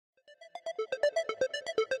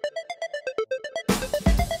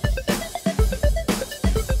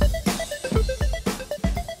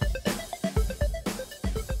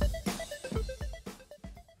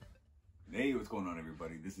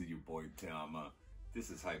everybody? This is your boy T.AMA. This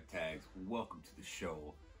is Hype Tags. Welcome to the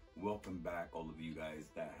show. Welcome back, all of you guys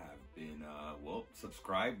that have been well,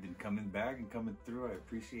 subscribed and coming back and coming through. I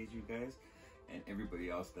appreciate you guys, and everybody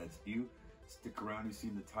else that's new. Stick around. You've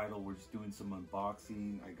seen the title. We're just doing some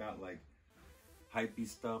unboxing. I got like hypey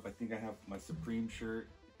stuff. I think I have my Supreme shirt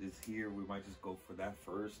is here. We might just go for that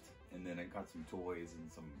first, and then I got some toys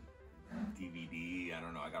and some DVD. I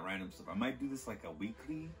don't know. I got random stuff. I might do this like a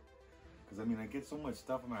weekly, because I mean I get so much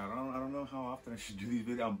stuff. I don't know how often I should do these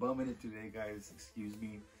videos. I'm bumming it today, guys. Excuse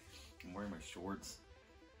me. I'm wearing my shorts.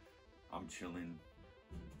 I'm chilling.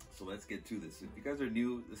 So let's get to this. If you guys are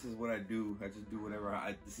new, this is what I do. I just do whatever.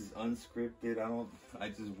 This is unscripted. I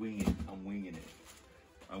just wing it. I'm winging it.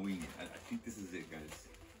 I'm winging it. I think this is it, guys.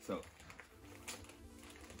 So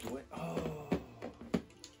oh,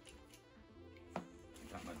 I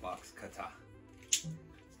got my box kata. It's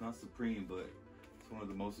not Supreme, but it's one of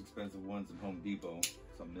the most expensive ones in Home Depot.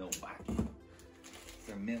 It's a Milwaukee. It's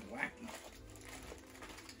a Milwaukee.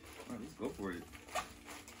 All right, let's go for it.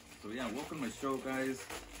 So yeah, welcome to my show, guys.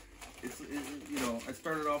 It's you know, I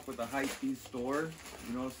started off with a hypebeast store,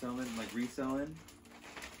 you know, selling, like reselling,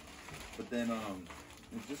 but then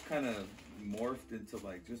it just kind of morphed into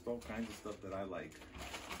like just all kinds of stuff that I like,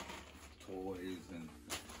 toys, and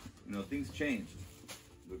you know, things changed.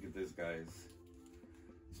 Look at this, guys.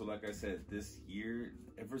 So like I said, this year,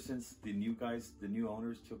 ever since the new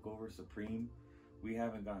owners took over Supreme, we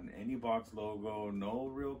haven't gotten any box logo, no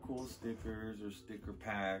real cool stickers or sticker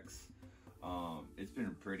packs. It's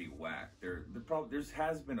been pretty whack. There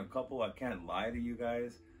has been a couple. I can't lie to you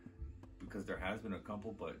guys, because there has been a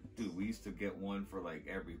couple. But dude, we used to get one for like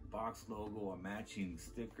every box logo, a matching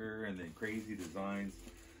sticker, and then crazy designs.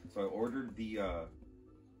 So I ordered the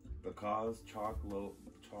Kaws chalk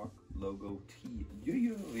logo tee.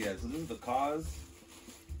 Yeah. So this is the Kaws.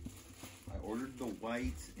 I ordered the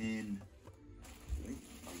white in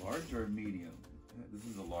a large or a medium. This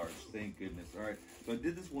is a large, thank goodness. All right, so I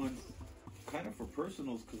did this one kind of for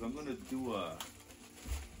personals, because we're just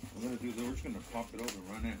gonna pop it over and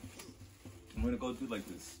run it. I'm gonna go do like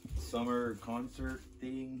this summer concert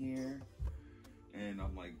thing here, and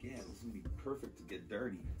I'm like, yeah, this is gonna be perfect to get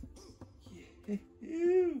dirty. Yeah,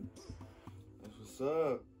 that's what's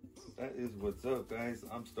up. That is what's up, guys.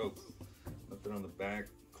 I'm stoked. Nothing on the back,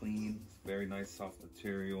 clean, very nice, soft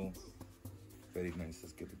material. Very nice.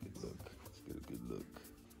 Let's get a good look. Let's get a good look.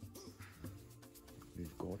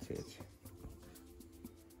 We've got it.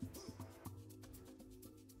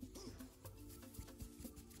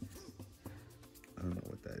 I don't know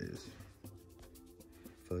what that is.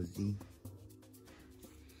 Fuzzy.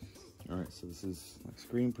 All right, so this is like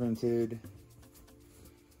screen printed.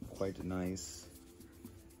 Quite nice.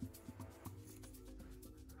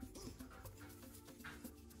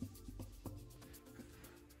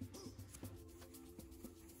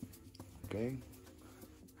 Okay,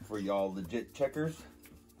 for y'all legit checkers,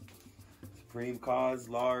 Supreme Kaws,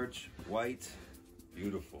 large, white,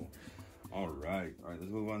 beautiful. All right, let's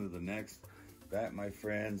move on to the next. That, my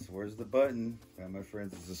friends, where's the button? That, my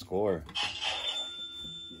friends, is the score.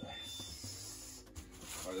 Yes.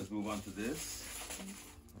 All right, let's move on to this.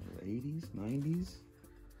 80s, 90s.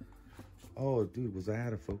 Oh, dude, was I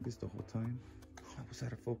out of focus the whole time? Oh, I was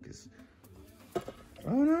out of focus.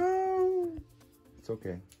 Oh no! It's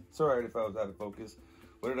okay. It's all right if I was out of focus.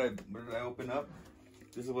 What did I open up?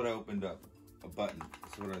 This is what I opened up. A button.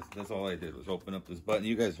 That's all I did was open up this button.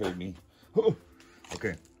 You guys heard me. Oh.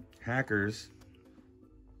 Okay. Hackers.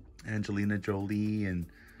 Angelina Jolie and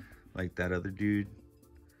like that other dude.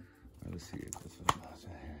 Right, let's see if this was in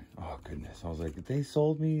here. Oh goodness. I was like, they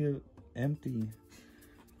sold me empty.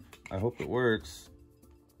 I hope it works.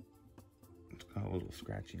 It's got a little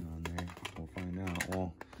scratching on there. We'll find out.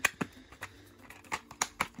 Well.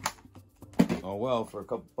 Oh well, for a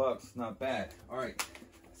couple bucks, not bad. All right,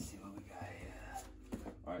 let's see what we got here.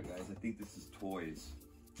 All right, guys, I think this is toys.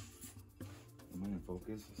 Am I in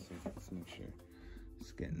focus? Let's make sure.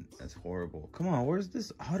 It's getting, that's horrible. Come on, where's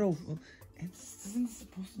this auto? Isn't this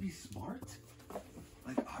supposed to be smart?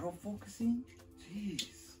 Like auto focusing?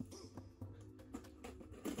 Jeez.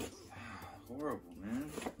 Horrible,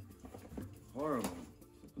 man. Horrible.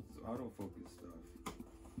 It's autofocus stuff.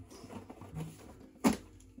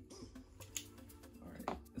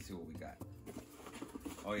 Let's see what we got.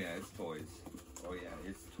 Oh yeah, it's toys. Oh yeah,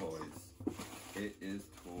 it's toys. It is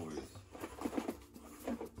toys.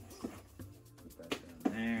 Put that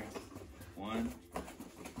down there. 1,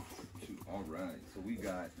 2. All right. So we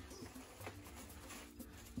got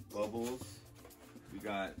bubbles. We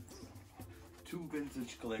got 2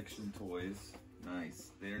 vintage collection toys.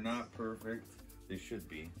 Nice. They're not perfect. They should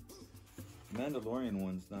be. Mandalorian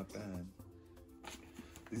one's not bad.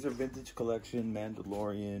 These are vintage collection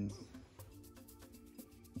Mandalorian.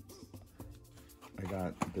 I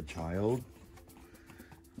got the child.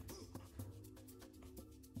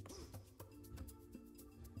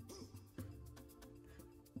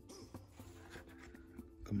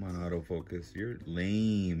 Come on, autofocus. You're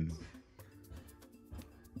lame.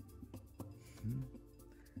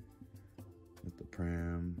 With the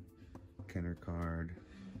pram, Kenner card.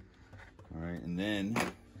 All right, and then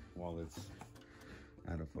while it's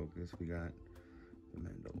out of focus, we got the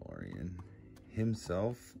Mandalorian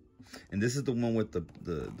himself. And this is the one with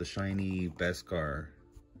the shiny Beskar.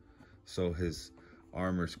 So his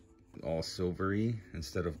armor's all silvery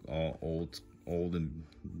instead of all old and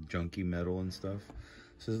junky metal and stuff.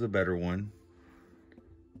 This is the better one.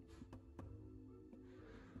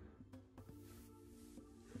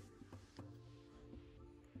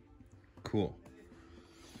 Cool.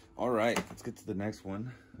 All right, let's get to the next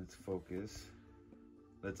one. Let's focus.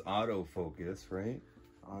 Let's autofocus, right?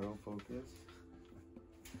 Autofocus.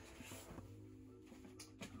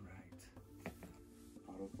 All right.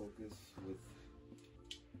 Autofocus with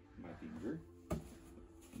my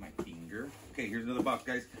finger. Okay, here's another box,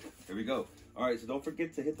 guys. There we go. All right, so don't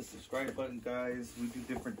forget to hit the subscribe button, guys. We do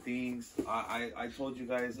different things. I told you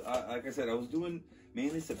guys, like I said, I was doing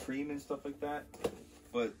mainly Supreme and stuff like that.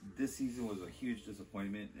 But this season was a huge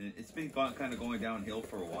disappointment. And it's been kind of going downhill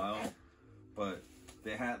for a while. But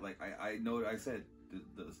they had, like, I know I said,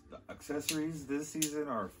 the accessories this season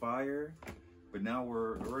are fire. But now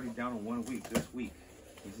we're already down to 1 week. This week.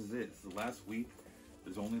 This is it. It's the last week.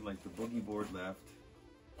 There's only, like, the boogie board left.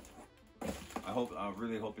 I'm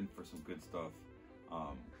really hoping for some good stuff.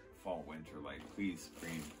 Fall, winter, like, please,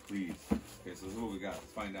 Supreme, please. Okay, so this is what we got.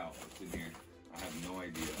 Let's find out what's in here. I have no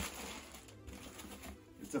idea.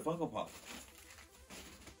 It's a Funko Pop.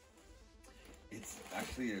 It's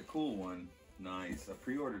actually a cool one. Nice. I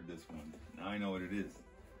pre-ordered this one. Now I know what it is.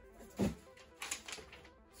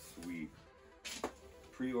 Sweet.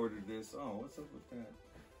 Pre-ordered this. Oh, what's up with that?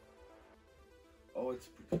 Oh,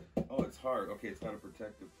 it's hard. Okay, it's got a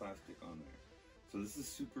protective plastic on there. So this is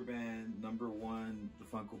Superman #1, the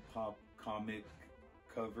Funko Pop comic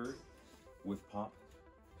cover with Pop.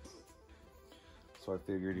 So I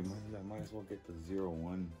figured I might as well get the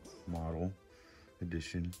 01 model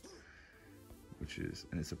edition,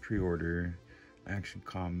 and it's a pre-order. Action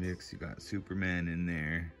Comics, you got Superman in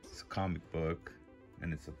there. It's a comic book,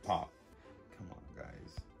 and it's a Pop. Come on,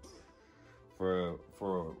 guys. For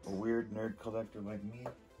a weird nerd collector like me,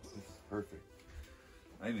 this is perfect.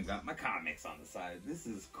 I even got my comics on the side. This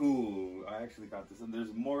is cool. I actually got this, and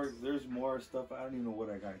there's more stuff. I don't even know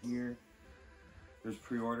what I got here. There's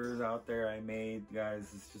pre-orders out there I made,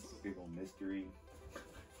 guys. It's just a big old mystery.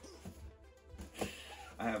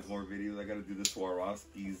 I have more videos. I gotta do the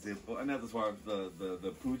Swarovski Zippo. Not the Swarovski,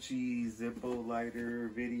 the Poochie Zippo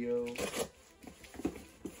lighter video. Alright,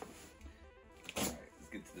 let's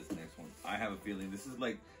get to this next one. I have a feeling this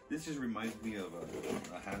just reminds me of a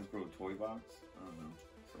Hasbro toy box. I don't know.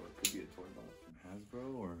 So it could be a toy box from Hasbro,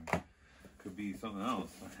 or it could be something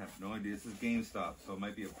else. I have no idea. This is GameStop, so it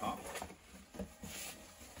might be a Pop.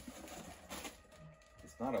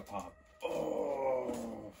 It's not a Pop.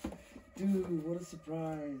 Oh, dude, what a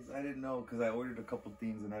surprise. I didn't know, because I ordered a couple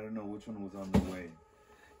things and I didn't know which one was on the way.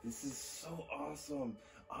 This is so awesome.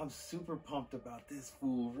 I'm super pumped about this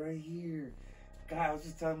fool right here. God, I was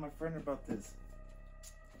just telling my friend about this.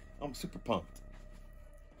 I'm super pumped.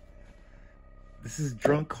 This is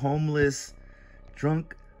drunk homeless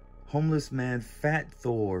man Fat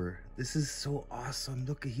Thor. This is so awesome.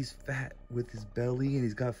 Look, he's fat with his belly, and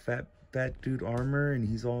he's got fat dude armor, and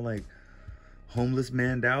he's all like homeless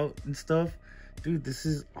manned out and stuff. Dude, this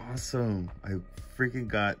is awesome. I freaking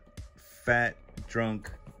got fat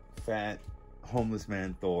homeless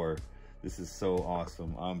man Thor. This is so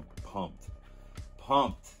awesome. I'm pumped,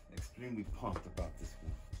 extremely pumped about this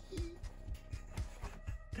one.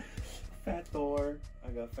 Fat Thor.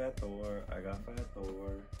 I got Fat Thor.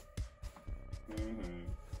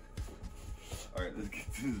 All right, let's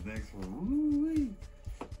get to this next one. Woo-wee.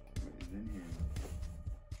 What is in here?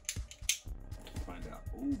 Let's find out.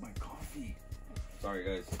 Oh, my coffee. Sorry,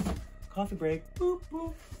 guys. Coffee break. Boop,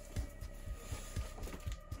 boop.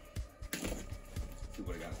 See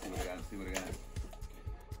what I got.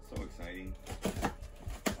 So exciting.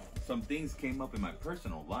 Some things came up in my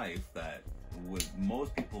personal life that would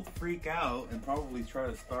most people freak out and probably try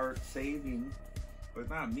to start saving, but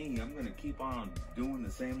not me. I'm gonna keep on doing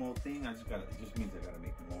the same old thing. It just means I gotta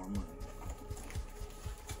make more money.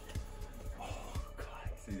 Oh, God,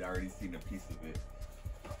 see, I already seen a piece of it.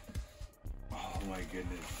 Oh my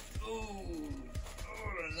goodness. Oh,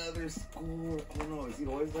 another score. Oh no, is he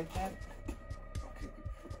always like that? Okay,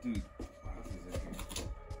 dude. What else is in here?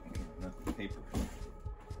 Okay, nothing. Paper.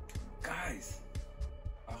 Guys,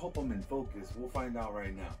 I hope I'm in focus. We'll find out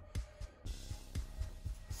right now.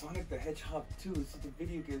 Sonic the Hedgehog 2. This is the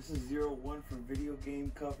video game. This is 01 for video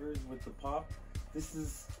game covers with the pop. This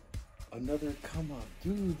is another come up.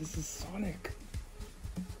 Dude, this is Sonic.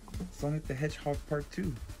 Sonic the Hedgehog Part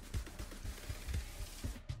 2.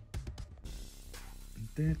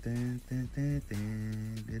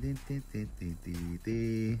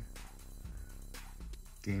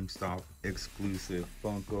 GameStop exclusive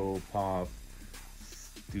Funko Pop.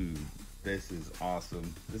 Dude, this is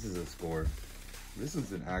awesome. This is a score. This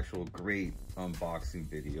is an actual great unboxing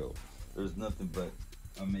video. There's nothing but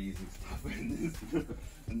amazing stuff in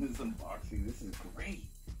this unboxing. This is great.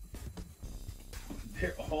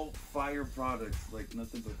 They're all fire products, like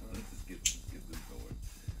nothing but. Let's just get this going.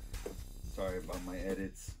 Sorry about my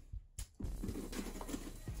edits.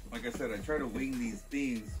 Like I said, I try to wing these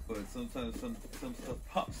things, but sometimes some stuff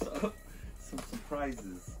pops up, some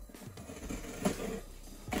surprises.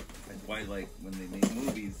 That's why, like, when they make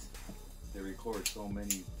movies, they record so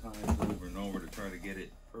many times over and over to try to get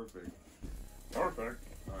it perfect. Perfect.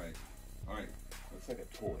 All right. Looks like a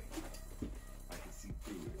toy. I can see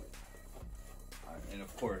through it. All right. And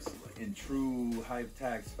of course, in true Hype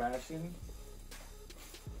Tags fashion,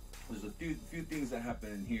 there's a few things that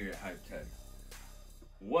happen in here at Hype Tags.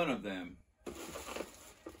 One of them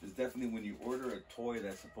is definitely when you order a toy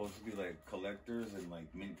that's supposed to be like collectors and like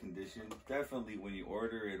mint condition. Definitely when you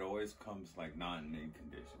order it, always comes like non-mint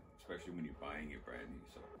condition, especially when you're buying it brand new.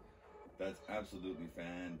 So that's absolutely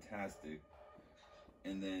fantastic.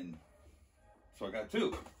 And then, so I got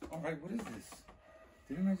two. All right, what is this?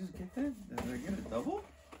 Didn't I just get that? Did I get a double?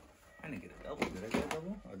 I didn't get a double. Did I get a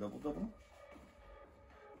double? A double?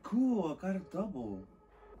 Cool, I got a double.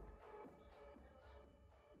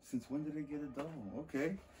 Since when did I get a double?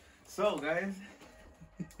 Okay. So, guys,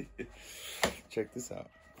 check this out.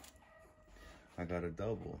 I got a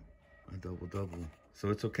double. So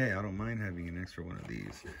it's okay. I don't mind having an extra one of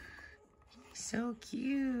these. So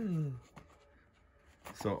cute.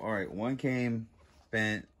 So, all right, one came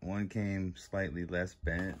bent, one came slightly less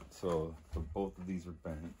bent. So both of these are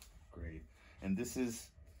bent. Great. And this is,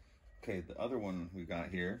 okay, the other one we got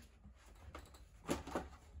here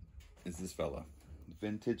is this fella.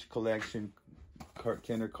 Vintage collection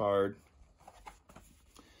Kenner card.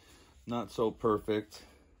 Not so perfect,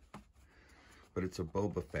 but it's a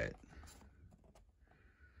Boba Fett.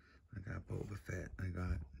 I got Boba Fett. I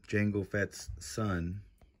got Jango Fett's son,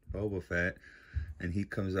 Boba Fett, and he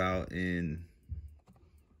comes out in,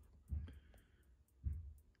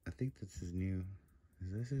 I think this is new.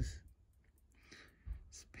 Is this his?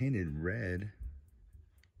 It's painted red.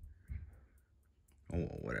 Oh,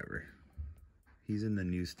 whatever. He's in the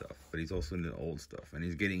new stuff, but he's also in the old stuff, and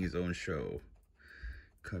he's getting his own show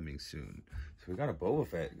coming soon. So we got a Boba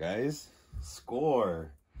Fett, guys.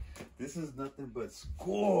 Score. This is nothing but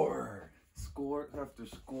score. Score after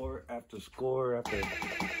score after score after.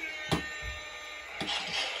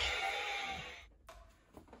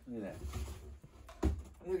 Look at that.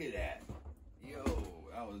 Look at that. Yo,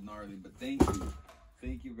 that was gnarly, but thank you.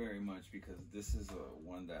 Thank you very much, because this is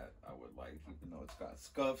one that I would like, even though it's got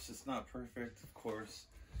scuffs. It's not perfect, of course.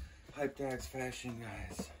 Hype Tags fashion,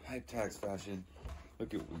 guys. Hype Tags fashion.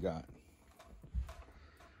 Look at what we got.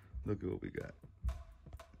 Look at what we got.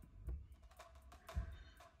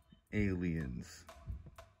 Aliens.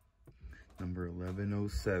 Number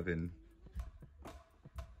 1107.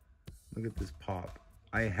 Look at this pop.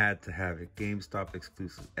 I had to have it. GameStop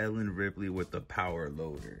exclusive. Ellen Ripley with the power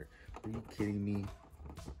loader. Are you kidding me?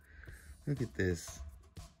 Look at this.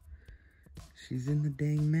 She's in the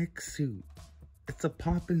dang mech suit. It's a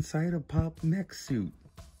pop inside a pop mech suit.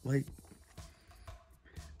 Like,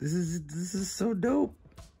 this is so dope.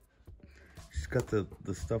 She's got the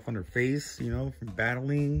stuff on her face, you know, from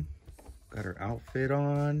battling. Got her outfit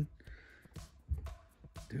on.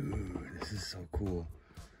 Dude, this is so cool.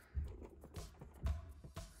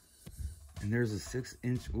 And there's a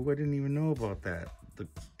 6-inch. Oh, I didn't even know about that. The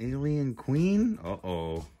Alien Queen.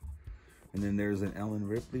 Uh-oh. And then there's an Ellen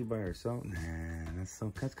Ripley by herself. Nah, that's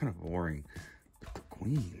kind of boring. But the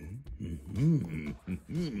Queen.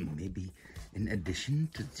 Maybe in addition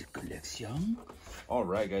to the collection. All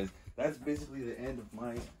right, guys. That's basically the end of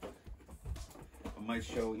my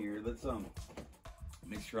show here. Let's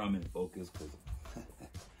make sure I'm in focus, because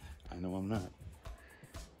I know I'm not.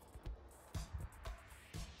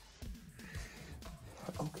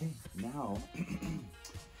 Okay, now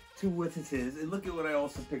to what it is. And look at what I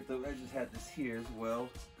also picked up. I just had this here as well,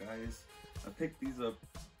 guys. I picked these up.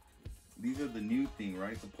 These are the new thing,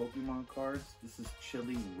 right? The Pokemon cards. This is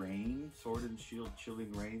Chilling Reign, Sword and Shield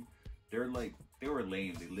Chilling Reign. They're like, they were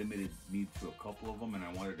lame. They limited me to a couple of them, and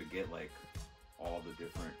I wanted to get like all the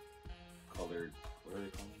different colored, what are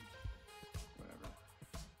they called? Whatever.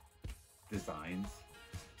 Designs.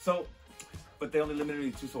 So, but they only limited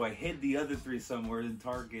me to, so I hid the other 3 somewhere in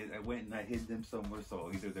Target. I went and I hid them somewhere,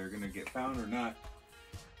 so either they're gonna get found or not.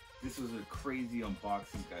 This was a crazy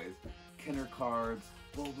unboxing, guys. Kenner cards,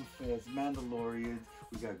 Boba Fett, Mandalorians.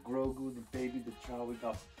 We got Grogu, the baby, the child. We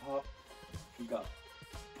got Pop. We got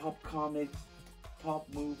Pop comic, Pop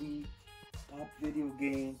movie, Pop video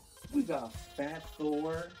game. We got Fat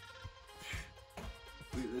Thor.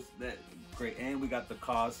 That great, and we got the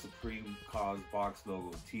Kaws Supreme Kaws box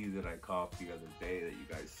logo tee that I copped the other day that you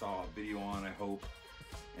guys saw a video on, I hope.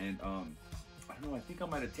 And I don't know, I think I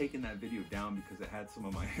might have taken that video down because it had some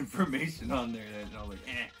of my information on there and I was like,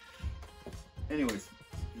 eh. Anyways,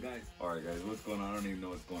 guys, alright guys, what's going on? I don't even know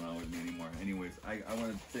what's going on with me anymore. Anyways, I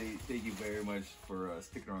want to say thank you very much for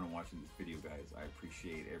sticking around and watching this video, guys. I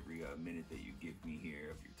appreciate every minute that you give me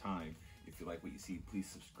here of your time. If you like what you see, please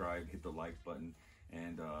subscribe, hit the like button,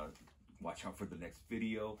 and watch out for the next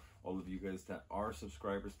video. All of you guys that are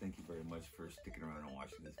subscribers, thank you very much for sticking around and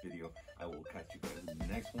watching this video. I will catch you guys in the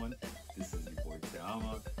next one. This is your boy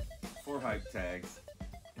T.AMA for Hype Tags.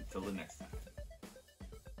 Until the next time.